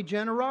response ought to be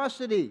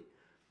generosity.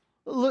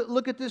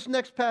 Look at this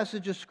next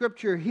passage of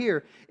Scripture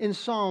here in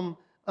Psalm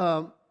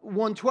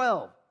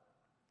 112.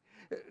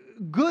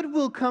 Good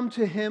will come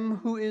to him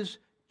who is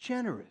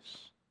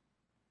generous.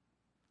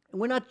 And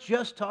we're not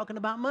just talking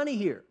about money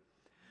here.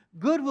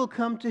 Good will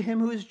come to him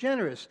who is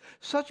generous.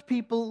 Such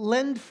people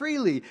lend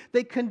freely.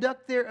 They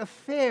conduct their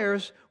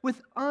affairs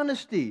with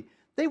honesty.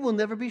 They will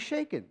never be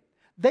shaken.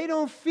 They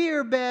don't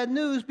fear bad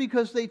news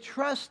because they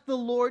trust the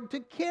Lord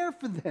to care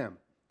for them.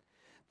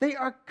 They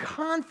are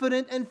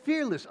confident and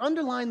fearless.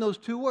 Underline those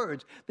two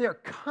words. They are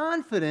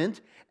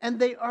confident and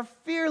they are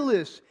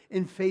fearless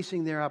in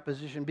facing their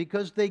opposition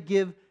because they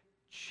give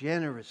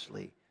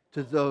generously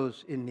to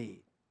those in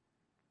need.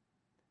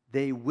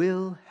 They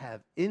will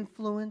have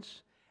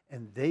influence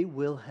and they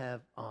will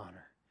have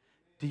honor.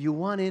 Do you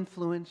want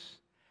influence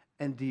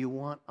and do you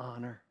want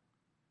honor?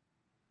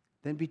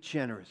 Then be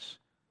generous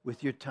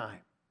with your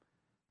time.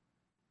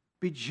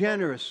 Be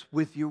generous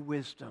with your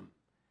wisdom.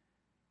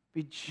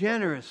 Be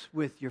generous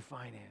with your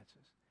finances.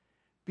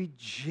 Be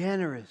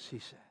generous, he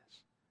says.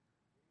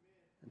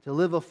 And to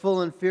live a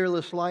full and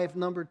fearless life,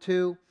 number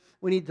two,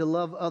 we need to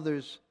love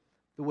others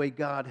the way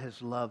God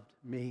has loved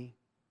me.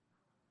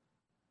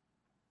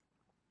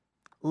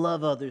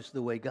 Love others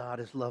the way God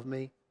has loved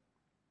me.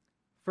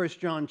 1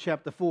 John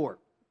chapter 4.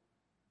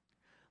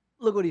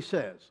 Look what he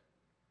says.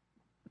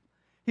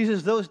 He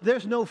says,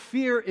 there's no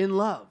fear in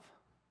love.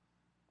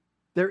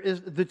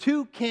 The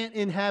two can't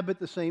inhabit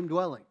the same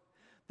dwelling.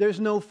 There's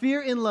no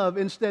fear in love.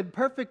 Instead,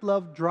 perfect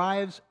love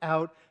drives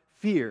out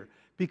fear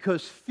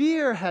because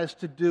fear has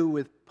to do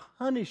with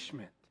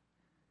punishment.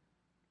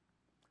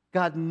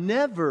 God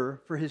never,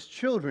 for His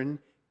children,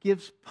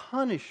 gives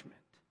punishment.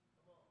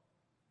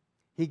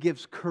 He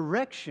gives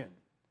correction.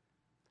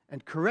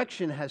 And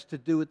correction has to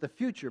do with the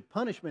future.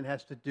 Punishment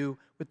has to do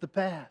with the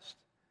past.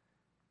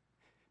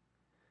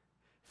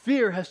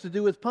 Fear has to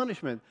do with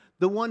punishment.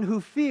 The one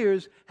who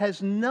fears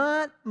has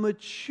not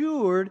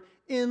matured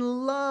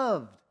in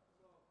love.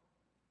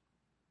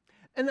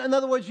 And in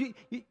other words,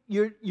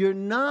 you're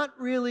not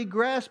really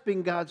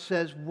grasping, God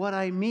says, what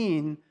I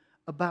mean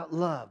about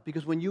love.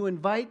 Because when you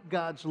invite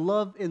God's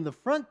love in the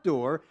front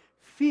door,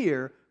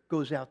 fear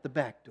goes out the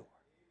back door.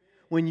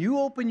 When you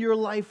open your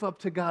life up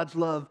to God's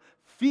love,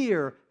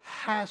 fear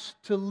has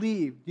to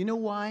leave. You know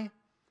why?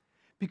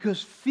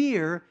 Because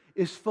fear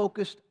is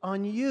focused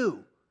on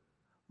you.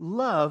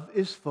 Love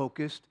is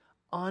focused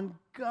on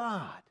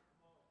God.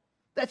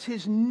 That's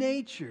His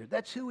nature.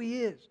 That's who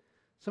He is.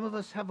 Some of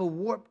us have a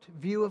warped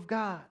view of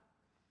God.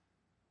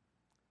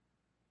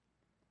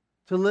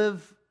 To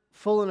live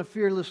full and a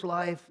fearless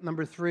life,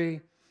 number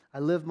 3, I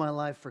live my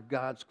life for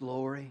God's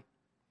glory.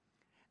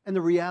 And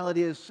the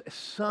reality is,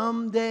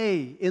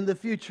 someday in the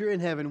future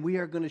in heaven, we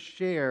are going to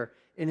share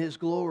in His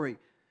glory.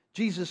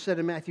 Jesus said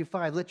in Matthew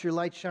 5, let your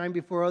light shine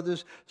before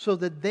others so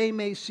that they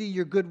may see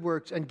your good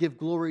works and give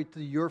glory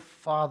to your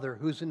Father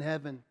who's in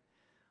heaven.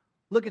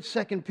 Look at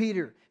 2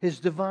 Peter, His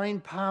divine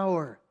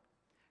power.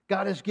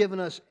 God has given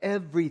us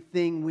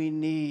everything we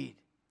need.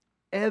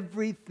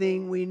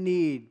 Everything we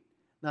need.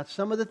 Not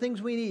some of the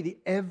things we need,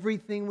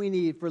 everything we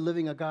need for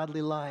living a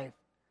godly life.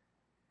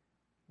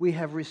 We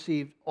have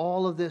received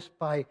all of this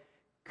by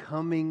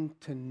coming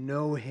to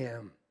know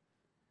Him,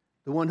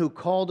 the one who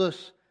called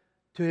us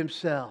to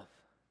Himself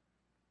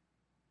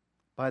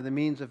by the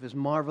means of His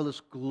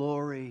marvelous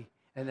glory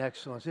and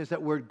excellence. There's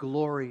that word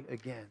glory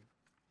again.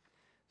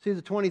 See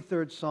the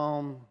 23rd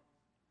Psalm.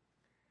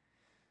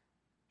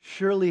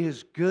 Surely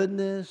His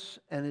goodness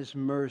and His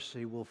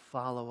mercy will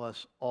follow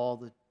us all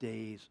the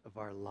days of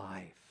our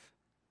life,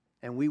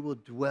 and we will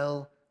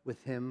dwell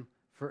with Him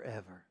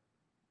forever.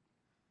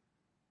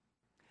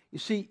 You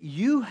see,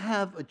 you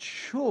have a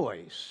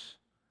choice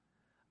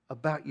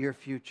about your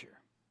future.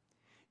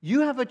 You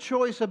have a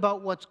choice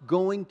about what's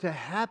going to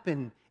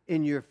happen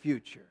in your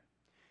future.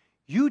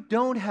 You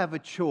don't have a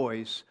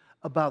choice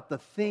about the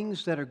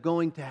things that are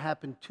going to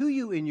happen to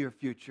you in your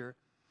future,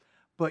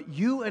 but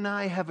you and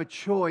I have a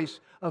choice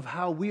of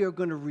how we are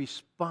going to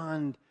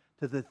respond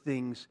to the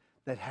things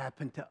that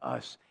happen to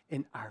us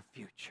in our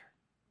future.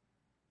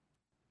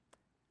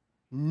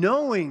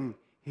 Knowing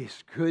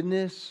His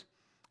goodness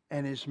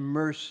and His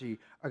mercy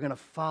are going to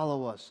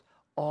follow us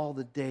all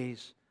the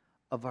days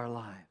of our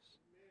lives.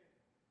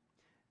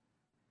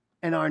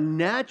 And our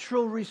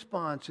natural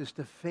response is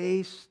to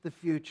face the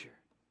future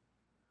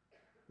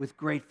with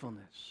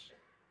gratefulness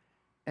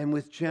and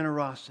with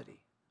generosity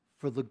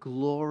for the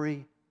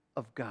glory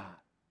of God,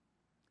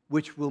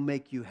 which will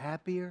make you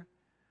happier,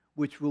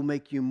 which will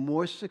make you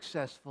more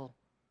successful,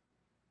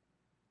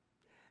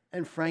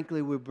 and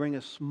frankly will bring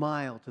a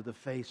smile to the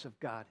face of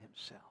God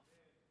Himself.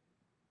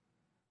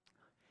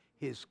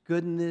 His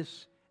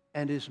goodness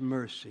and His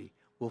mercy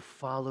will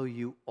follow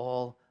you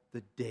all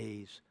the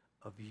days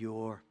of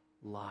your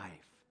life.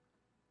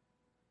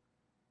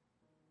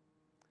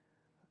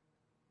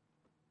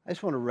 I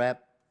just want to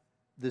wrap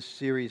this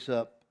series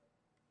up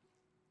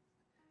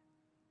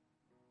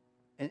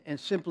and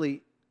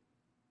simply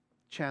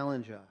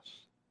challenge us.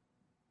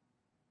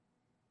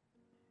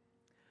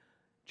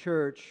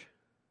 Church,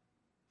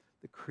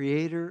 the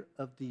Creator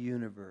of the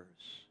universe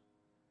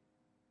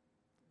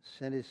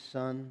sent His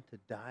Son to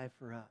die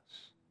for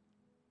us,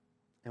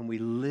 and we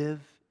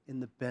live in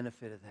the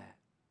benefit of that.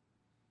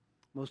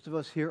 Most of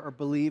us here are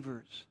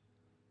believers,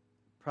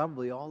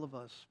 probably all of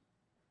us.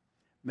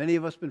 Many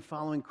of us have been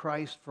following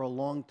Christ for a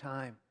long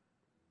time.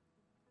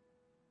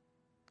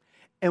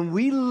 And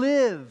we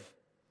live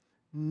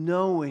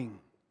knowing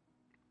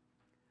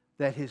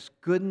that His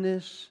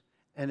goodness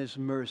and His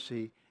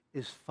mercy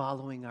is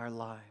following our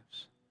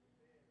lives.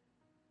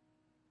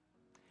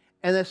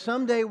 And that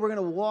someday we're going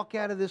to walk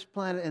out of this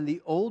planet, and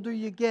the older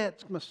you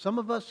get, some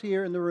of us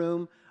here in the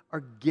room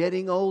are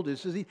getting older.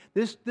 So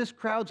this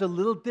crowd's a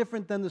little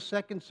different than the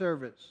second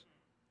service.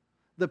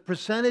 The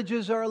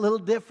percentages are a little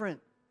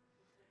different.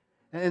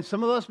 And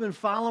some of us have been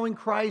following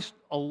Christ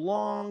a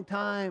long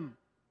time.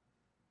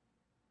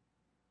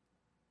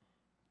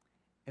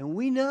 And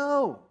we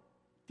know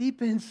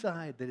deep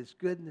inside that His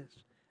goodness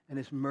and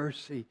His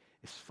mercy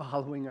is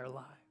following our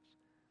lives.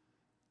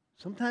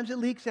 Sometimes it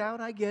leaks out,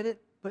 I get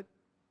it, but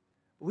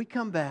we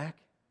come back,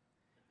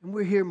 and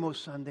we're here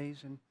most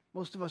Sundays, and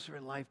most of us are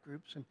in life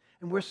groups, and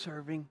we're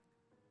serving.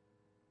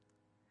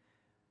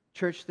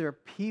 Church, there are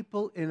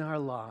people in our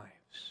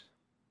lives,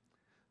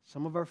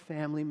 some of our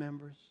family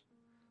members,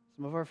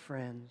 some of our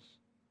friends,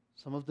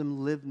 some of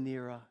them live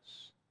near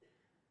us,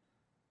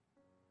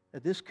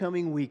 that this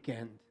coming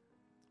weekend,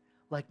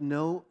 like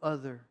no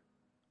other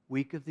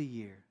week of the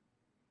year,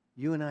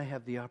 you and I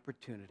have the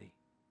opportunity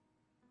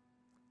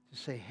to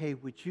say, hey,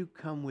 would you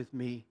come with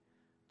me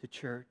to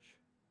church?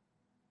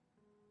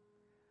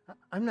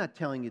 I'm not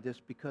telling you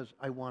this because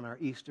I want our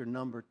Easter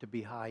number to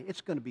be high.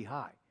 It's going to be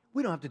high.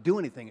 We don't have to do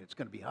anything, and it's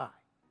going to be high.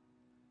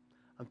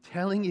 I'm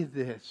telling you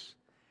this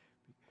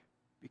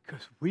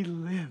because we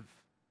live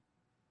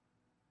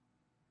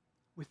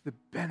with the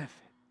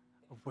benefit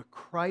of what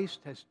Christ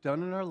has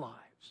done in our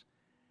lives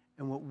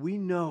and what we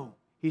know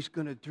He's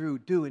going to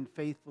do in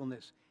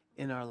faithfulness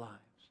in our lives.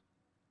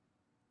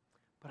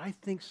 But I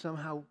think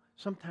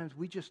sometimes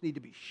we just need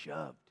to be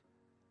shoved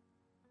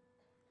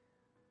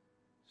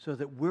so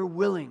that we're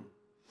willing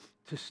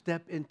to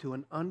step into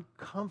an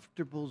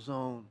uncomfortable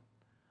zone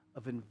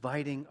of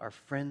inviting our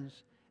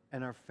friends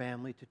and our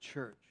family to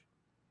church.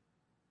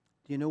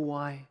 Do you know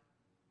why?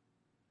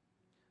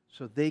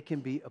 So they can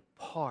be a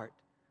part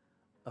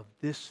of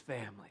this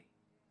family.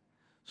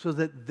 So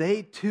that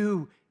they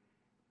too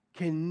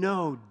can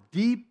know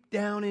deep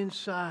down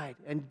inside,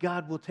 and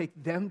God will take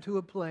them to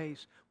a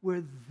place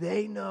where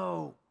they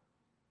know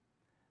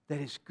that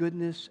His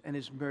goodness and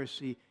His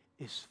mercy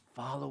is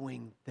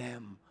following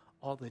them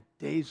all the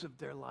days of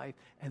their life,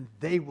 and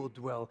they will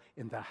dwell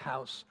in the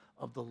house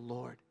of the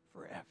Lord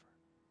forever.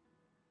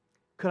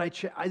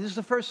 This is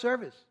the first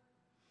service.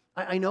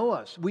 I know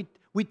us.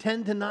 We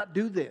tend to not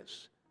do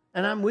this,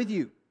 and I'm with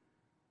you.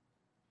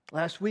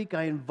 Last week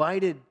I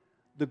invited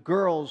the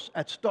girls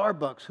at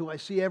Starbucks who I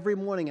see every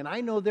morning, and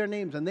I know their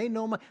names, and they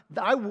know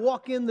I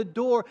walk in the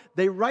door,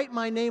 they write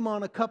my name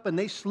on a cup, and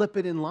they slip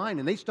it in line,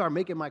 and they start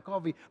making my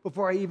coffee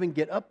before I even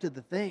get up to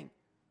the thing.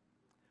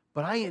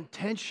 But I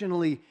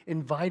intentionally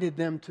invited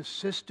them to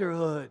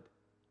sisterhood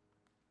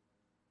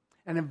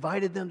and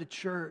invited them to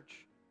church.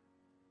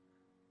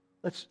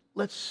 Let's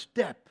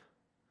step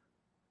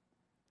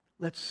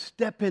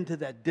into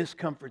that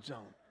discomfort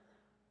zone.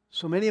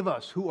 So many of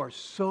us who are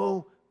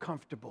so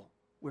comfortable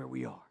where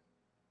we are.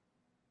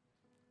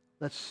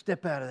 Let's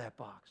step out of that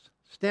box.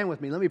 Stand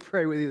with me. Let me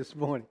pray with you this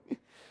morning.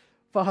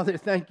 Father,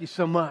 thank you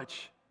so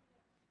much.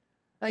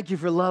 Thank you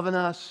for loving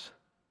us.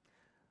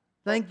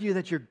 Thank you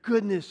that your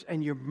goodness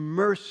and your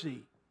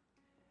mercy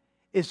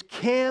is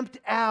camped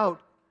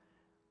out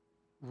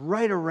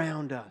right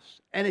around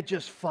us, and it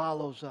just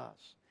follows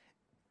us.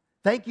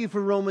 Thank you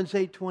for Romans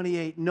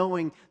 8:28,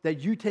 knowing that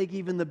you take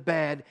even the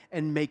bad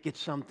and make it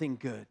something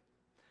good.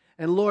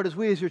 And Lord, as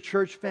we as your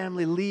church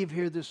family leave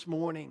here this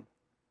morning,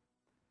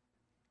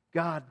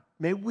 God,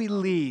 may we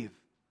leave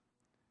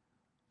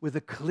with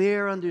a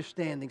clear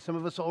understanding. Some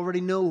of us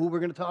already know who we're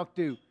going to talk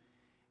to.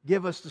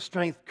 Give us the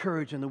strength,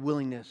 courage, and the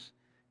willingness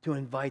to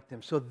invite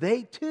them so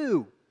they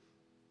too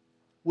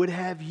would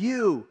have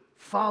you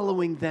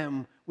following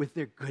them with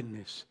their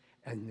goodness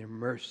and their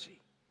mercy.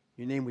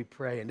 In your name we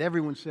pray. And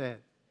everyone said,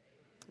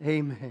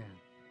 amen.